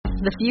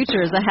The future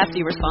is a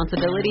hefty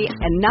responsibility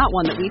and not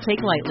one that we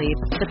take lightly.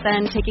 But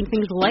then taking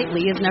things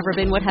lightly has never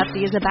been what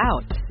Hefty is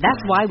about.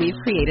 That's why we've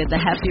created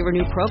the Hefty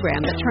Renew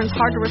program that turns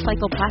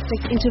hard-to-recycle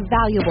plastics into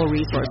valuable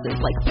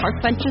resources like park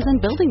benches and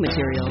building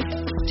materials.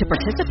 To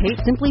participate,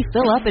 simply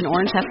fill up an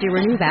orange Hefty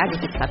Renew bag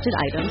with accepted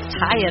items,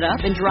 tie it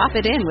up, and drop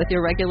it in with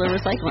your regular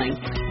recycling.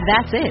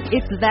 That's it.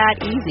 It's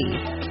that easy.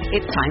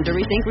 It's time to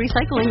rethink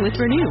recycling with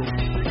Renew.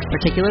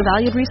 Particular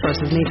valued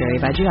resources may vary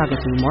by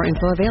geography. More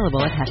info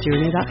available at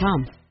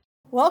heftyrenew.com.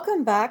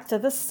 Welcome back to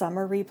the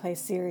Summer Replay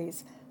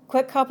Series.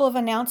 Quick couple of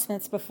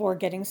announcements before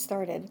getting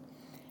started.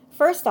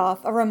 First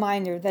off, a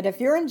reminder that if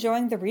you're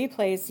enjoying the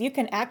replays, you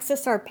can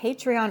access our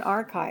Patreon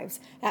archives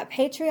at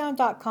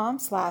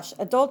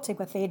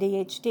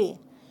patreon.com/adultingwithadhd.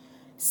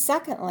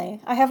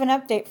 Secondly, I have an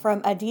update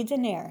from Adi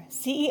Danair,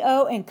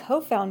 CEO and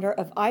co-founder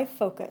of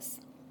iFocus.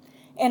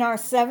 In our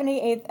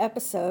 78th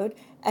episode,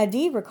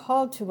 Adi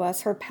recalled to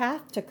us her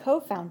path to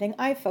co-founding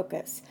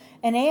iFocus,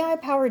 an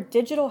AI-powered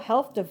digital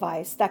health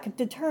device that can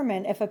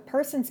determine if a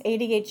person's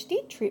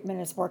ADHD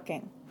treatment is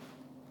working.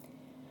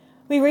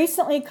 We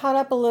recently caught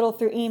up a little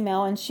through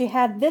email, and she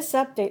had this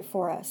update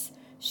for us.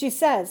 She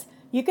says,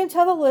 "You can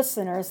tell the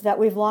listeners that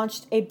we've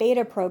launched a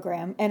beta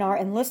program and are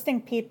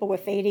enlisting people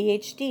with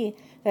ADHD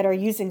that are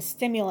using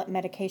stimulant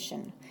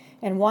medication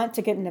and want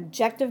to get an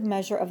objective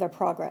measure of their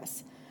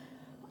progress.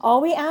 All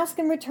we ask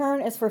in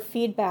return is for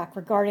feedback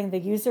regarding the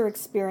user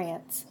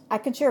experience. I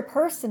can share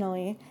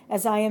personally,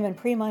 as I am in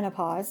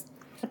premenopause,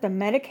 that the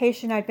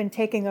medication I've been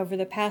taking over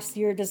the past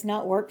year does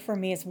not work for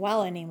me as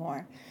well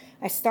anymore.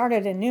 I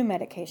started a new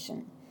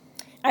medication.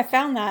 I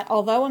found that,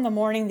 although in the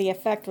morning the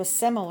effect was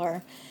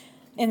similar,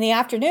 in the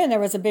afternoon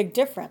there was a big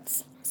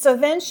difference." So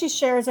then she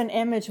shares an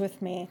image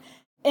with me.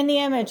 In the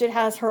image, it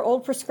has her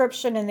old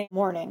prescription in the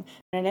morning,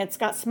 and it's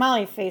got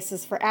smiley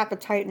faces for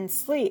appetite and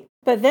sleep.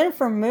 But then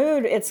for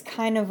mood, it's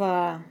kind of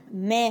a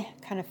meh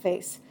kind of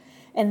face.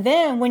 And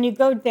then when you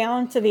go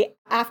down to the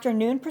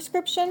afternoon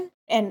prescription,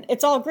 and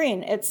it's all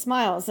green, it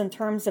smiles in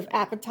terms of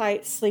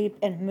appetite, sleep,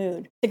 and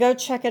mood. To go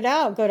check it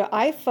out, go to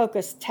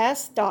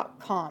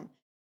ifocustest.com.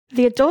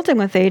 The Adulting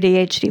with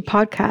ADHD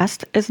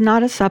podcast is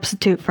not a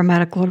substitute for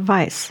medical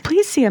advice.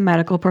 Please see a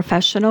medical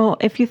professional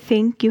if you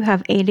think you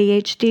have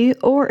ADHD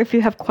or if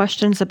you have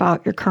questions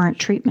about your current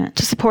treatment.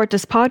 To support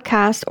this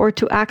podcast or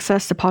to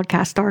access the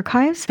podcast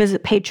archives,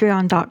 visit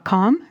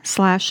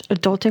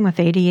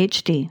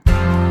patreon.com/adultingwithadhd.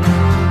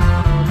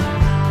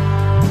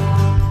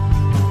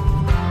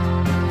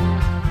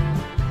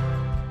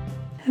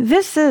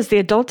 This is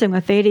the Adulting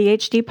with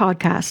ADHD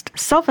podcast,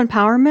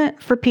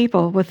 self-empowerment for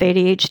people with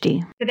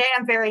ADHD. Today,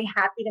 I'm very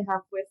happy to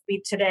have with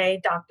me today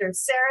Dr.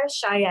 Sarah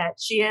Cheyette.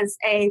 She is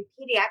a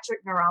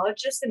pediatric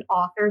neurologist and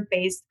author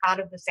based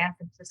out of the San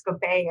Francisco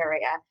Bay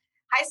Area.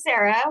 Hi,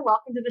 Sarah.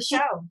 Welcome to the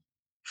show.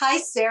 Hi,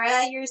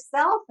 Sarah,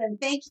 yourself,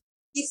 and thank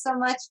you so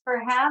much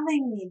for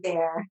having me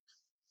there.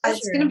 Pleasure.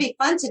 It's going to be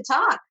fun to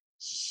talk.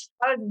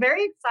 I was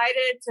very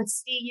excited to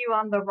see you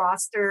on the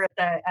roster at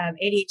the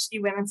ADHD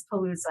Women's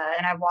Palooza,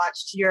 and I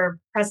watched your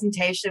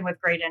presentation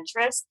with great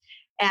interest.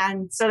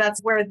 And so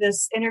that's where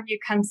this interview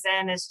comes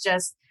in, is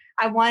just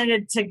I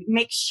wanted to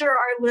make sure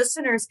our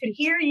listeners could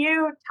hear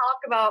you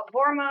talk about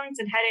hormones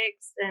and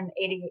headaches and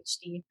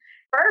ADHD.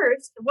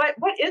 First, what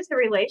is the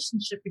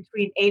relationship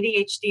between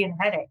ADHD and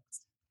headaches?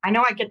 I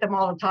know I get them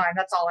all the time.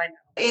 That's all I know.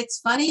 It's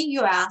funny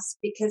you ask,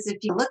 because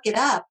if you look it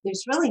up,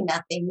 there's really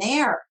nothing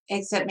there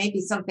except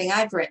maybe something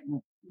I've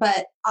written.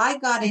 But I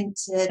got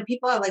into,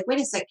 people are like, wait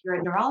a sec, you're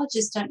a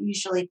neurologist, don't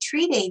usually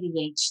treat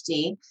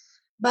ADHD.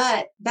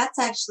 But that's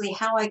actually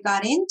how I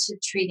got into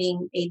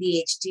treating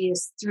ADHD,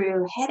 is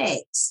through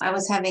headaches. I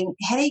was having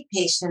headache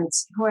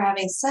patients who were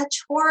having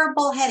such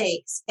horrible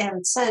headaches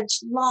and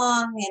such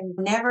long and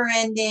never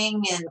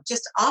ending and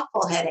just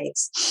awful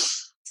headaches.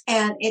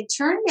 And it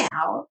turned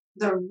out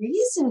the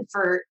reason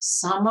for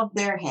some of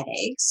their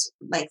headaches,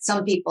 like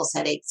some people's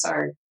headaches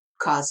are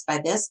caused by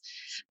this,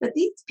 but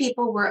these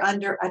people were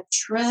under a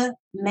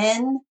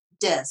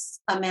tremendous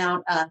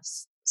amount of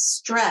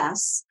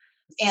stress.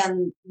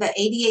 And the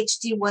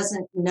ADHD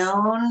wasn't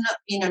known,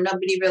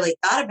 nobody really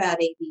thought about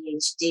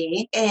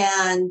ADHD.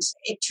 And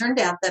it turned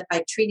out that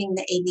by treating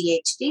the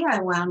ADHD, I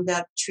wound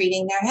up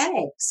treating their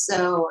headaches.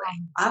 So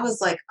I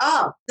was like,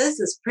 oh, this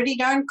is pretty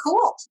darn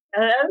cool.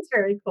 That was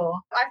very cool.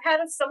 I've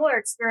had a similar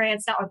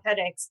experience, not with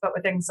headaches, but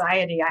with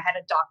anxiety. I had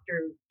a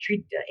doctor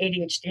treat the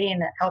ADHD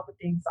and that helped with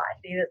the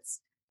anxiety.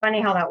 It's funny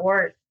how that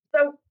works.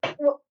 So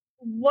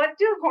what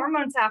do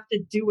hormones have to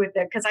do with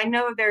it? Because I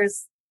know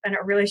there's a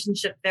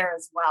relationship there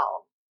as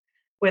well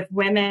with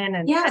women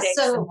and headaches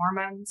and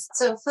hormones.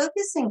 So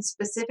focusing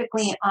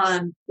specifically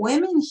on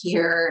women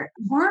here,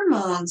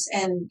 hormones,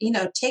 and,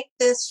 take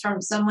this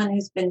from someone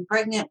who's been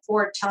pregnant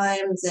 4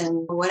 times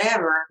and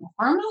whatever,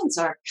 hormones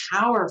are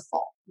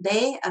powerful.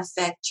 They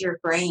affect your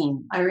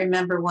brain. I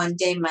remember one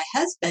day my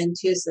husband,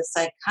 who's a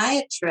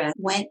psychiatrist,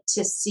 went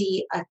to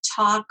see a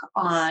talk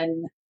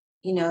on,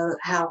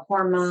 how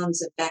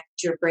hormones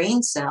affect your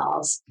brain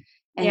cells.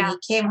 And he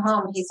came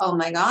home, he's, oh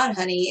my God,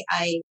 honey,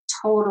 I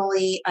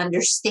totally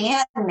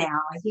understand now.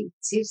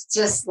 He's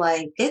just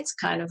like, it's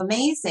kind of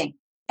amazing.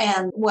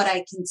 And what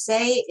I can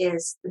say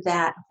is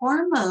that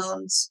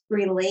hormones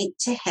relate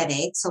to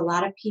headaches. A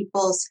lot of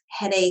people's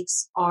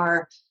headaches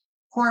are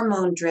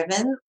hormone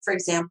driven. For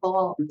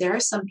example, there are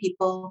some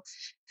people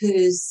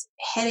whose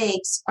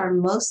headaches are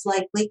most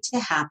likely to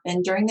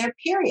happen during their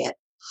period.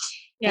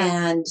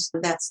 Yeah. And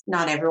that's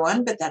not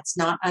everyone, but that's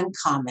not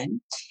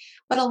uncommon.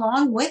 But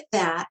along with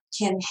that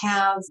can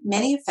have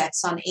many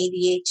effects on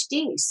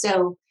ADHD.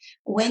 So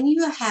when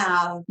you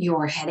have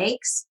your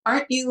headaches,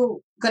 aren't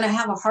you going to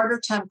have a harder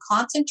time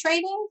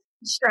concentrating?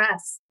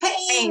 Stress.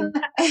 Pain.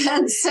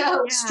 And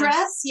so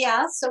stress,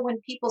 yeah. So when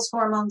people's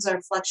hormones are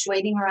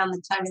fluctuating around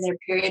the time of their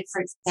period,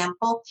 for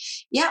example,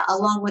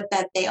 along with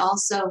that, they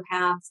also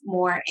have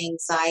more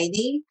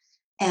anxiety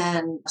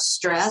and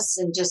stress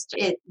and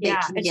they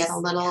can get a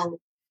little,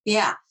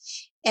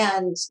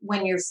 And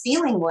when you're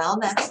feeling well,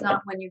 that's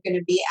not when you're going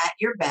to be at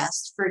your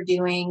best for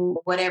doing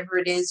whatever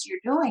it is you're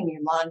doing,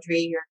 your laundry,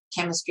 your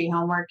chemistry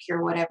homework,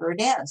 your whatever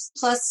it is.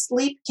 Plus,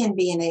 sleep can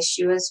be an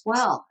issue as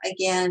well.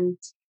 Again,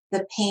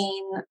 the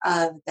pain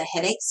of the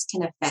headaches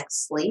can affect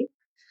sleep.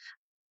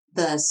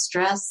 The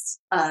stress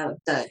of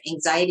the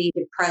anxiety,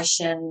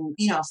 depression,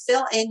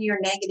 fill in your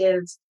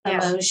negative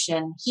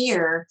emotion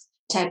here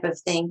type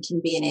of thing can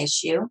be an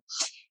issue.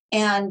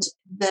 And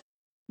the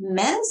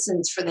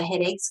medicines for the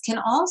headaches can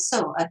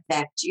also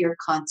affect your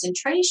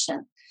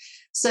concentration.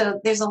 So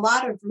there's a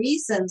lot of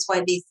reasons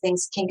why these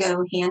things can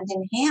go hand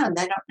in hand.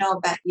 I don't know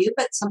about you,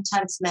 but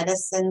sometimes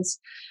medicines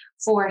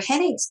for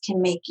headaches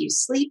can make you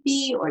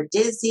sleepy or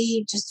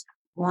dizzy, just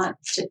want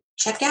to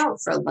check out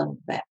for a little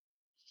bit.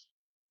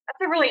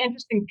 That's a really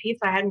interesting piece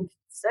I hadn't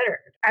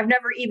considered. I've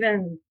never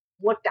even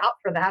looked out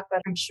for that,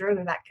 but I'm sure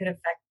that could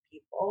affect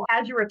people.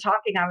 As you were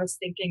talking, I was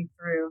thinking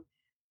through,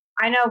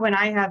 I know when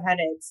I have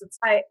headaches,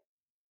 I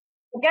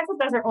guess it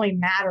doesn't really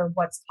matter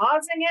what's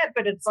causing it,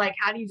 but it's like,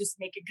 how do you just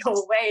make it go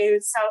away?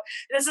 So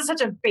this is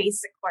such a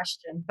basic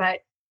question, but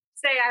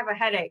say I have a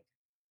headache.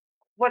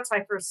 What's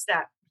my first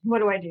step? What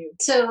do I do?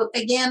 So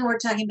again, we're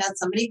talking about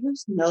somebody who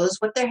knows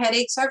what their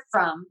headaches are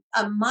from.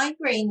 A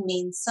migraine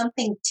means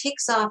something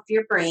ticks off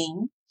your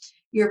brain.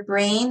 Your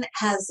brain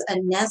has a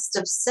nest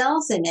of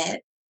cells in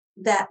it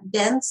that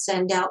then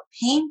send out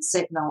pain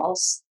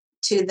signals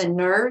to the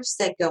nerves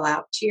that go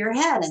out to your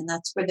head. And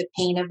that's where the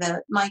pain of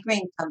a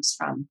migraine comes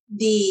from.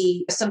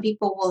 Some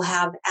people will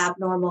have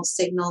abnormal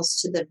signals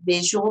to the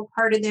visual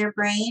part of their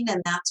brain.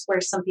 And that's where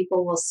some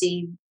people will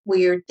see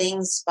weird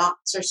things,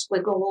 spots or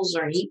squiggles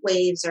or heat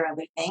waves or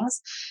other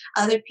things.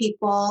 Other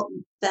people,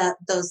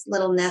 those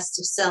little nests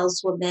of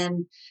cells will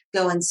then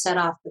go and set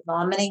off the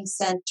vomiting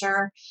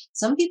center.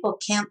 Some people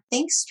can't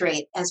think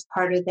straight as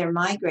part of their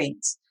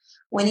migraines.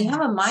 When you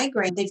have a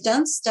migraine, they've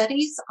done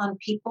studies on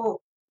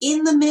people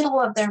in the middle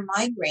of their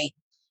migraine.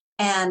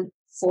 And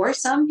for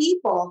some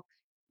people,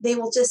 they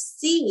will just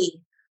see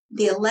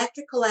the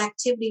electrical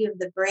activity of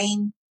the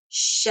brain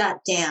shut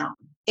down.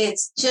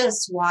 It's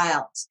just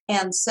wild.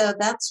 And so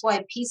that's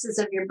why pieces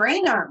of your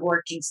brain aren't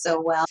working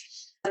so well.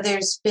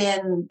 There's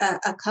been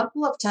a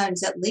couple of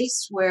times at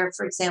least where,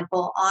 for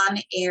example,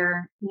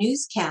 on-air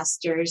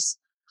newscasters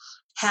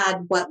had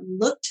what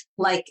looked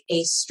like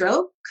a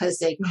stroke because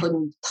they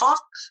couldn't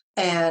talk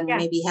and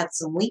maybe had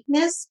some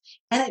weakness.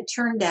 And it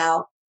turned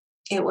out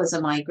it was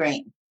a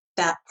migraine.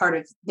 That part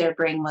of their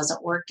brain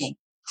wasn't working.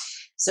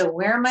 So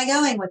where am I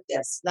going with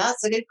this?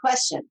 That's a good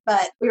question.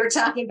 But we were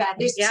talking about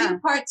there's two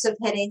parts of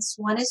headaches.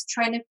 One is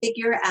trying to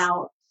figure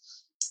out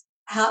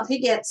how to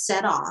get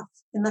set off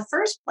in the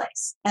first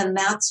place. And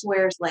that's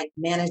where like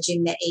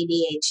managing the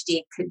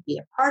ADHD could be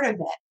a part of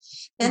it.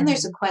 Then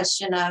there's a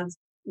question of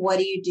what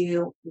do you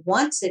do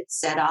once it's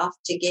set off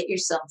to get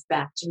yourself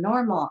back to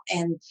normal?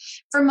 And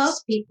for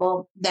most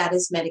people, that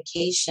is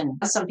medication.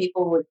 Some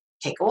people would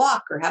take a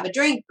walk or have a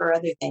drink or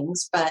other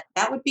things, but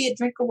that would be a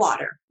drink of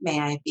water. May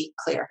I be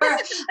clear?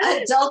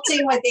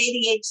 Adulting with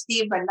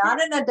ADHD, but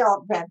not an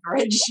adult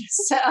beverage.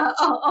 So,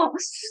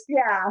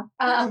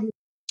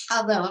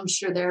 although I'm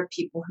sure there are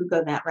people who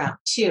go that route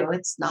too.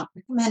 It's not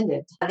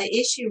recommended. The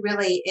issue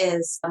really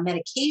is a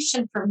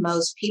medication for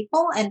most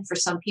people. And for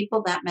some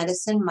people, that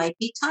medicine might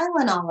be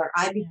Tylenol or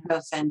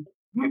ibuprofen.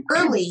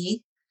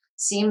 Early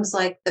seems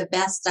like the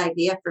best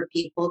idea for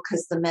people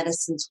because the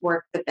medicines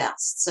work the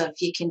best. So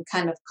if you can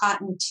kind of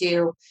cotton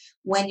to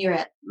when you're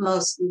at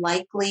most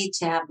likely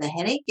to have the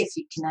headache, if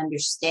you can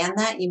understand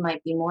that, you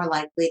might be more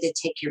likely to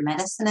take your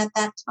medicine at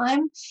that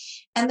time.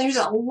 And there's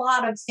a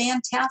lot of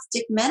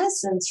fantastic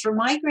medicines for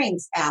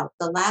migraines out.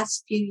 The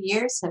last few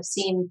years have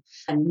seen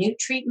a new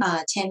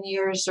treatment. 10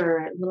 years or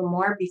a little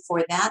more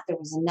before that, there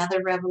was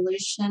another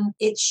revolution.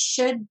 It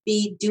should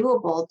be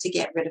doable to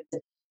get rid of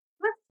the.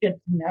 That's good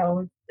to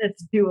know.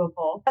 It's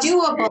doable.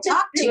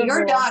 Talk to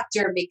your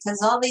doctor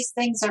because all these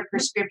things are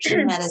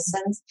prescription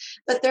medicines,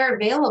 but they're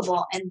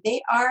available and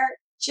they are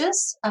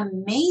just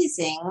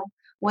amazing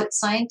what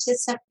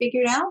scientists have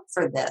figured out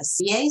for this.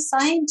 Yay,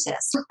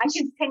 scientists. I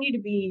continue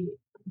to be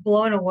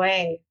blown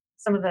away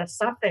some of the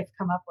stuff they've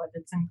come up with.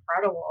 It's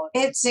incredible.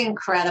 It's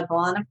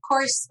incredible. And of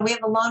course, we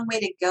have a long way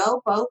to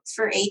go, both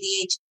for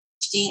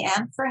ADHD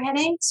and for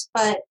headaches,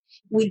 but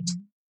we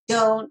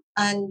don't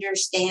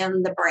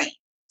understand the brain.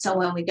 So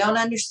when we don't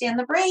understand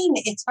the brain,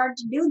 it's hard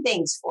to do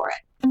things for it.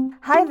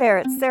 Hi there,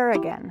 it's Sarah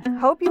again.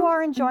 Hope you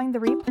are enjoying the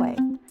replay.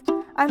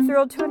 I'm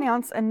thrilled to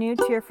announce a new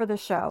tier for the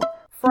show,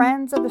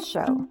 Friends of the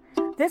Show.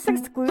 This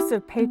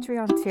exclusive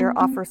Patreon tier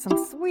offers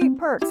some sweet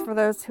perks for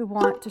those who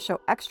want to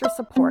show extra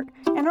support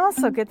and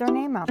also get their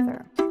name out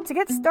there. To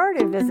get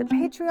started, visit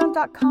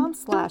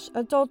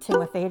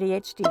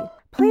patreon.com/adultingwithadhd.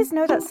 Please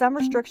know that some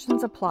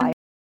restrictions apply.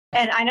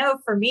 And I know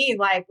for me,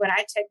 like when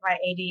I take my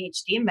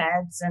ADHD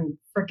meds and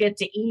forget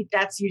to eat,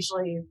 that's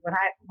usually when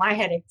my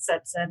headache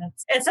sets in.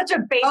 It's such a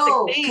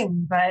basic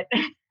thing, but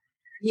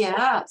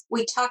yeah,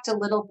 we talked a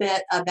little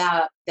bit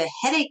about the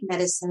headache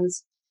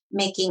medicines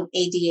making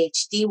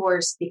ADHD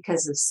worse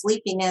because of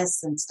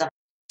sleepiness and stuff,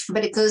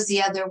 but it goes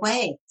the other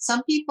way.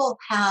 Some people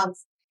have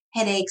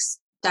headaches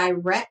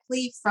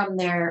directly from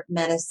their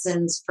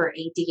medicines for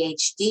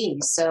ADHD.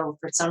 So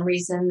for some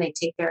reason, they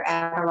take their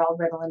Adderall,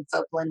 Ritalin,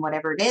 Focalin,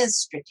 whatever it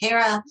is,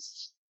 Strattera,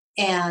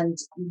 and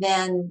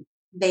then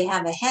they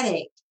have a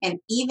headache. And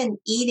even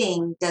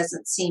eating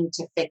doesn't seem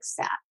to fix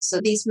that. So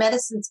these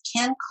medicines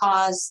can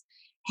cause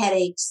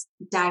headaches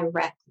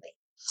directly.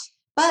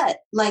 But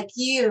like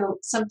you,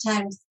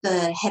 sometimes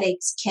the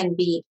headaches can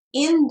be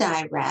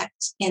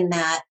indirect in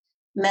that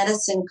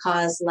medicine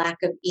cause lack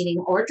of eating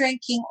or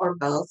drinking or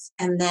both.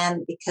 And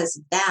then because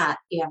of that,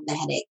 you have the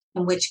headache,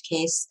 in which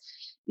case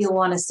you'll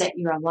want to set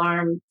your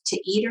alarm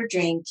to eat or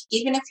drink,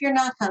 even if you're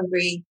not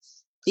hungry,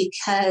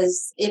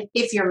 because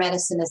if your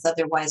medicine is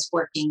otherwise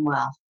working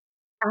well.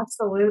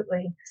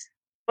 Absolutely.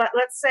 But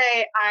let's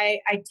say I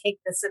take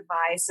this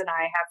advice and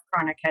I have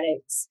chronic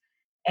headaches.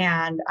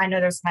 And I know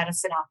there's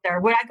medicine out there.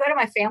 Would I go to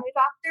my family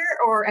doctor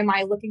or am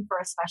I looking for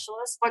a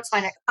specialist? What's my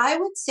next? I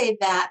would say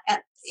that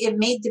it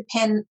may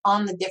depend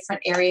on the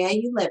different area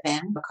you live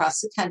in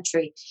across the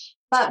country.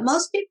 But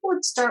most people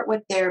would start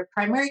with their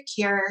primary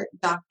care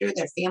doctor,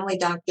 their family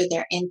doctor,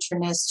 their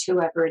internist,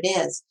 whoever it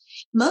is.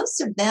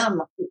 Most of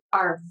them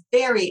are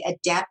very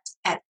adept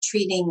at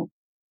treating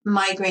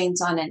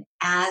migraines on an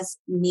as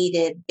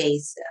needed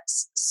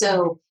basis.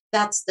 So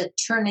that's the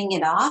turning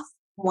it off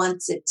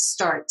once it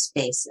starts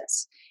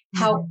basis.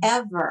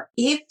 However,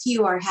 if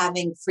you are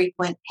having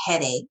frequent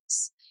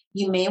headaches,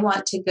 you may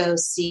want to go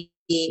see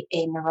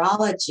a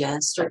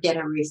neurologist or get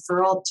a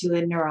referral to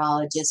a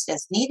neurologist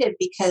as needed,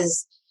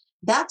 because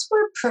that's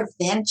where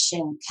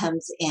prevention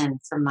comes in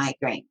for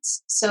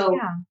migraines. So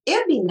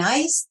it'd be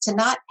nice to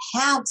not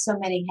have so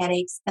many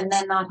headaches and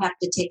then not have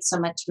to take so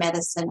much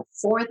medicine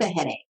for the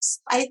headaches.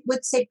 I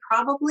would say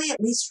probably,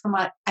 at least from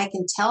what I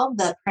can tell,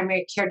 the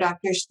primary care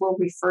doctors will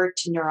refer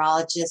to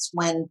neurologists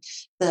when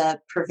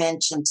the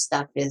prevention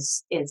stuff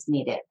is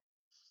needed.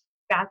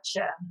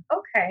 Gotcha.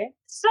 Okay.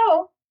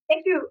 So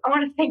thank you. I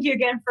want to thank you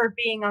again for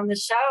being on the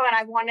show. And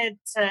I wanted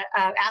to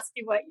ask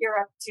you what you're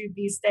up to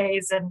these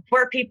days and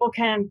where people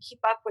can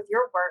keep up with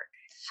your work.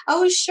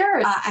 Oh,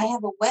 sure. I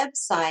have a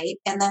website,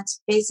 and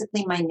that's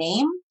basically my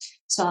name.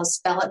 So I'll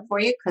spell it for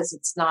you because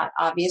it's not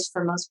obvious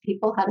for most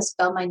people how to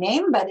spell my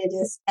name, but it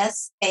is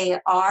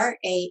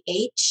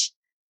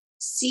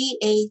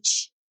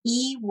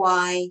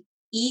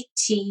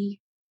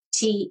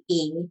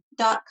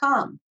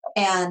SarahCheyette.com.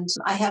 And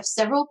I have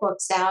several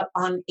books out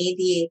on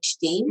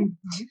ADHD.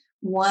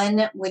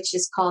 One, which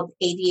is called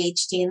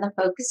ADHD and the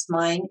Focused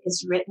Mind,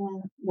 is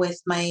written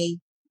with my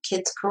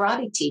kid's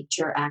karate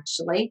teacher,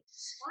 actually.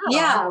 Wow.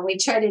 Yeah, we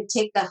try to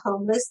take the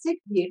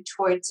holistic view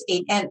towards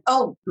it. And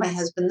my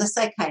husband, the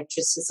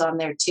psychiatrist, is on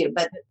there too.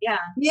 But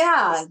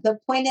yeah, the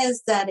point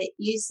is that it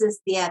uses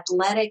the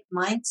athletic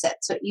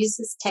mindset. So it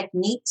uses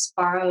techniques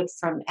borrowed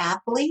from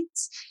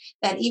athletes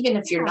that even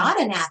if you're not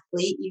an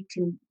athlete, you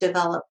can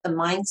develop the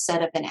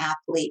mindset of an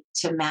athlete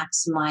to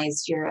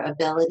maximize your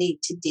ability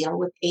to deal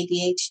with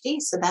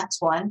ADHD. So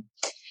that's one.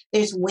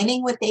 There's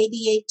Winning with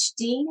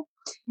ADHD,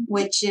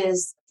 which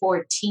is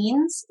for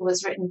teens. It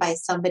was written by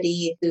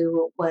somebody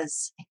who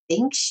was, I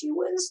think she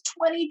was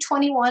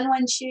 21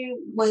 when she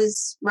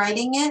was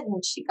writing it,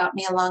 and she got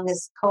me along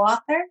as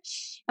co-author.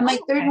 And my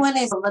third one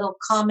is a little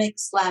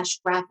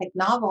comic/graphic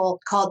novel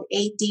called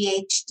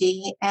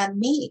ADHD and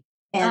Me.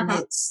 And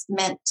it's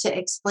meant to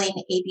explain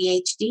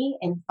ADHD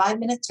in 5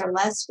 minutes or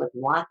less with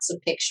lots of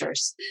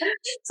pictures.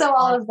 So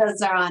all of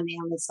those are on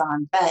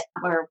Amazon,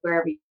 or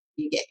wherever you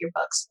get your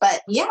books.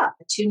 But yeah,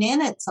 tune in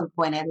at some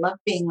point. I love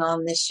being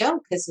on this show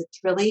because it's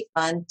really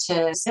fun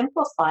to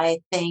simplify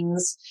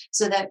things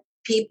so that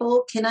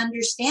people can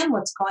understand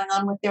what's going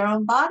on with their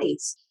own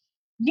bodies.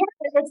 Yeah,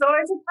 it's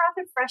always a breath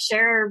of fresh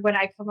air when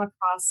I come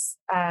across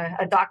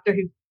a doctor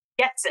who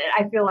gets it.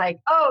 I feel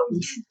like,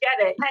 you get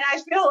it. And I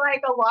feel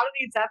like a lot of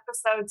these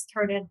episodes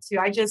turn into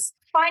I just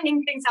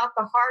finding things out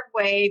the hard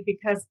way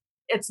because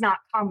it's not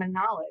common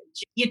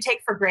knowledge. You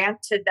take for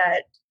granted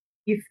that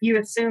you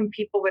assume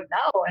people would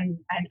know. And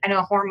I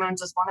know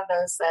hormones is one of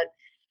those that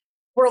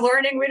we're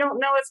learning we don't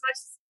know as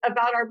much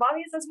about our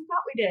bodies as we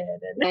thought we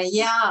did. And,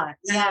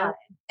 yeah.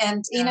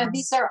 And,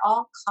 these are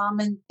all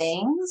common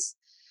things.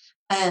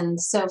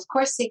 And so, of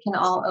course, they can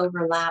all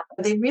overlap.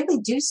 They really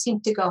do seem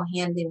to go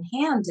hand in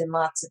hand in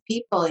lots of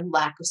people.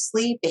 Lack of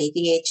sleep,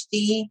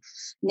 ADHD,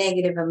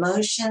 negative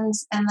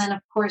emotions. And then,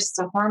 of course,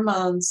 the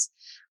hormones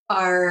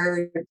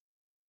are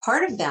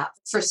part of that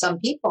for some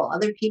people.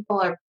 Other people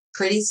are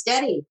pretty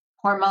steady.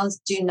 Hormones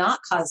do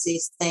not cause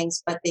these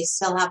things, but they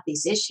still have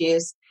these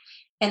issues.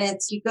 And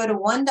it's you go to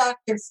one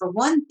doctor for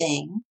one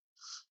thing,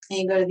 and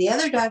you go to the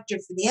other doctor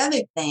for the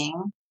other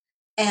thing.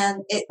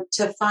 And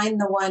to find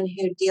the one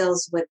who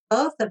deals with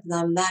both of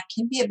them, that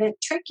can be a bit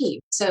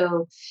tricky.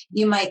 So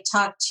you might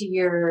talk to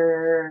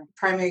your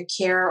primary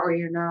care or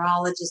your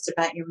neurologist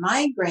about your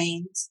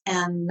migraines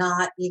and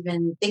not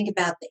even think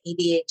about the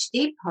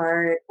ADHD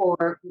part,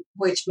 or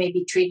which may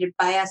be treated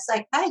by a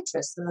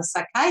psychiatrist. And the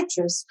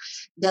psychiatrist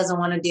doesn't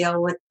want to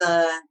deal with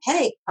the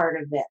headache part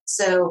of it.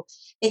 So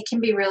it can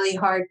be really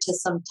hard to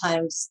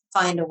sometimes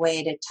find a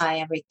way to tie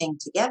everything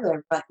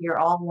together, but you're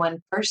all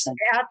one person.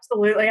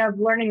 Absolutely. I'm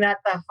learning that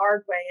the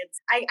hard way.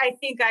 I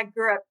think I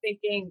grew up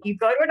thinking you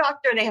go to a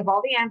doctor and they have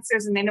all the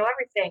answers and they know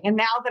everything. And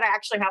now that I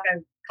actually have a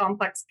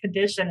complex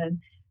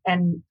condition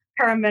and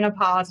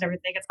perimenopause and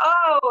everything,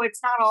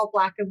 it's not all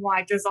black and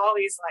white. There's all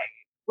these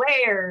like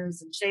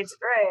layers and shades of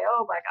gray.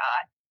 Oh my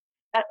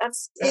God.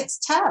 It's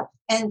tough.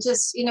 And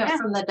just,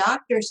 from the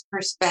doctor's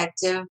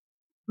perspective,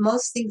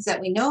 most things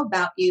that we know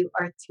about you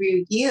are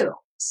through you.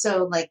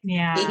 So like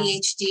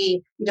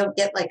ADHD, you don't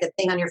get like a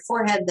thing on your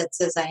forehead that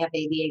says I have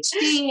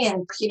ADHD,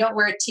 and you don't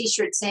wear a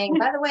t-shirt saying,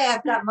 by the way,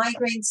 I've got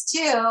migraines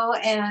too.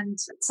 And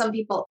some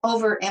people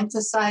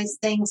overemphasize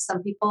things.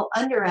 Some people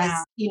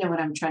underestimate, you know what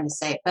I'm trying to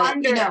say, but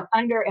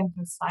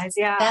underemphasize.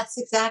 Yeah, that's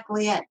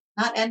exactly it.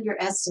 Not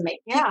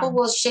underestimate. Yeah. People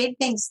will shade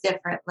things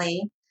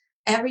differently.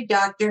 Every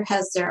doctor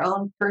has their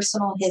own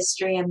personal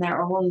history and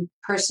their own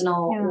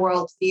personal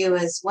worldview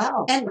as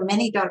well. And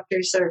many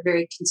doctors are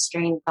very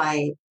constrained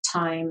by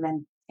time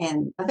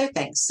and other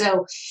things.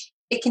 So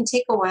it can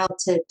take a while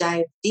to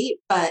dive deep,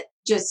 but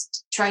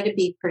just try to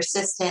be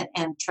persistent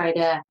and try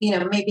to,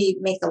 maybe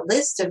make a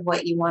list of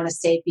what you want to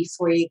say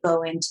before you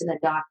go into the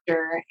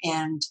doctor.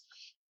 And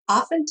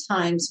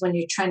oftentimes when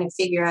you're trying to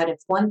figure out if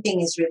one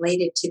thing is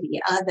related to the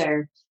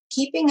other,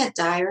 keeping a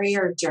diary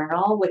or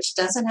journal, which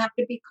doesn't have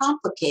to be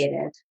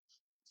complicated.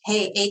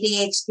 Hey,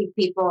 ADHD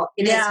people,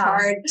 it is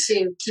hard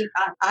to keep.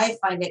 I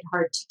find it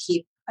hard to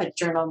keep a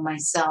journal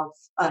myself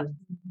of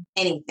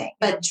anything,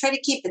 but try to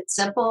keep it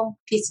simple.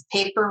 Piece of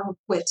paper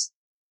with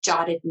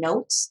jotted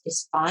notes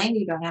is fine.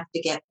 You don't have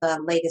to get the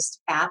latest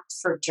app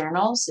for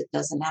journals. It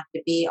doesn't have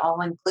to be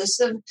all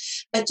inclusive,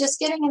 but just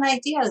getting an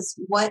idea is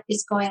what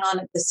is going on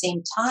at the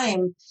same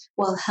time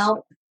will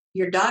help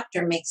your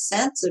doctor make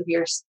sense of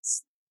your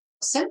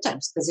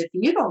symptoms. Because if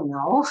you don't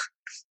know,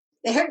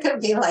 they're going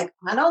to be like,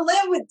 I don't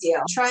live with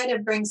you. Try to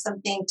bring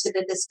something to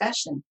the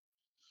discussion.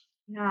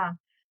 Yeah.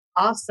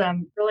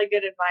 Awesome. Really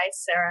good advice,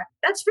 Sarah.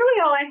 That's really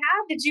all I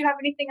have. Did you have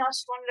anything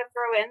else you wanted to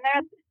throw in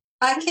there?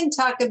 I can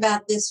talk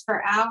about this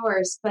for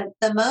hours, but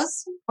the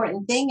most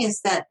important thing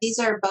is that these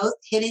are both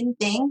hidden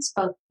things,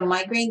 both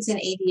migraines and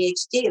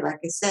ADHD. Like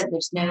I said,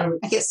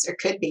 I guess there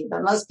could be,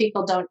 but most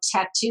people don't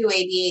tattoo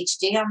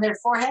ADHD on their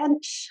forehead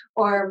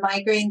or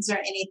migraines or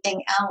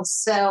anything else.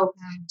 So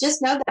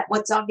just know that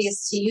what's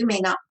obvious to you may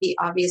not be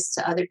obvious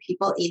to other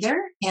people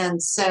either.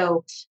 And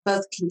so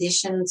both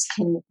conditions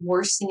can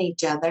worsen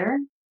each other,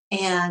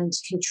 and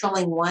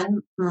controlling one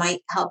might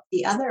help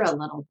the other a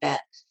little bit.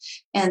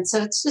 And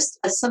so it's just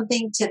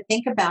something to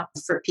think about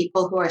for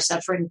people who are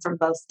suffering from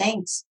both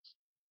things.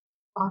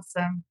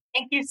 Awesome.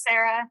 Thank you,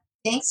 Sarah.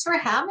 Thanks for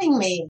having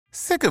me.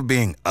 Sick of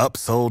being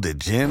upsold at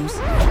gyms?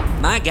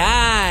 My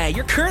guy,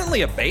 you're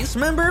currently a base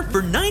member?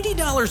 For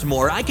 $90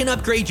 more, I can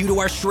upgrade you to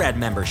our Shred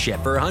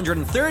membership. For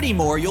 $130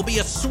 more, you'll be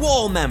a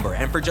Swole member.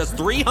 And for just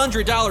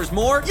 $300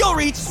 more, you'll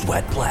reach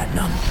Sweat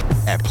Platinum.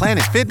 At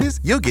Planet Fitness,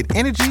 you'll get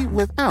energy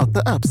without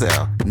the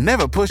upsell.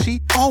 Never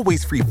pushy,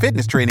 always free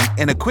fitness training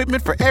and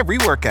equipment for every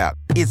workout.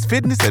 It's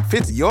fitness that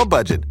fits your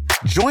budget.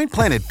 Join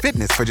Planet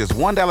Fitness for just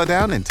 $1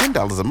 down and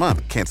 $10 a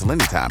month. Cancel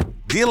anytime.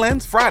 Deal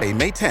ends Friday,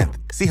 May 10th.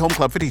 See Home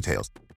Club for details.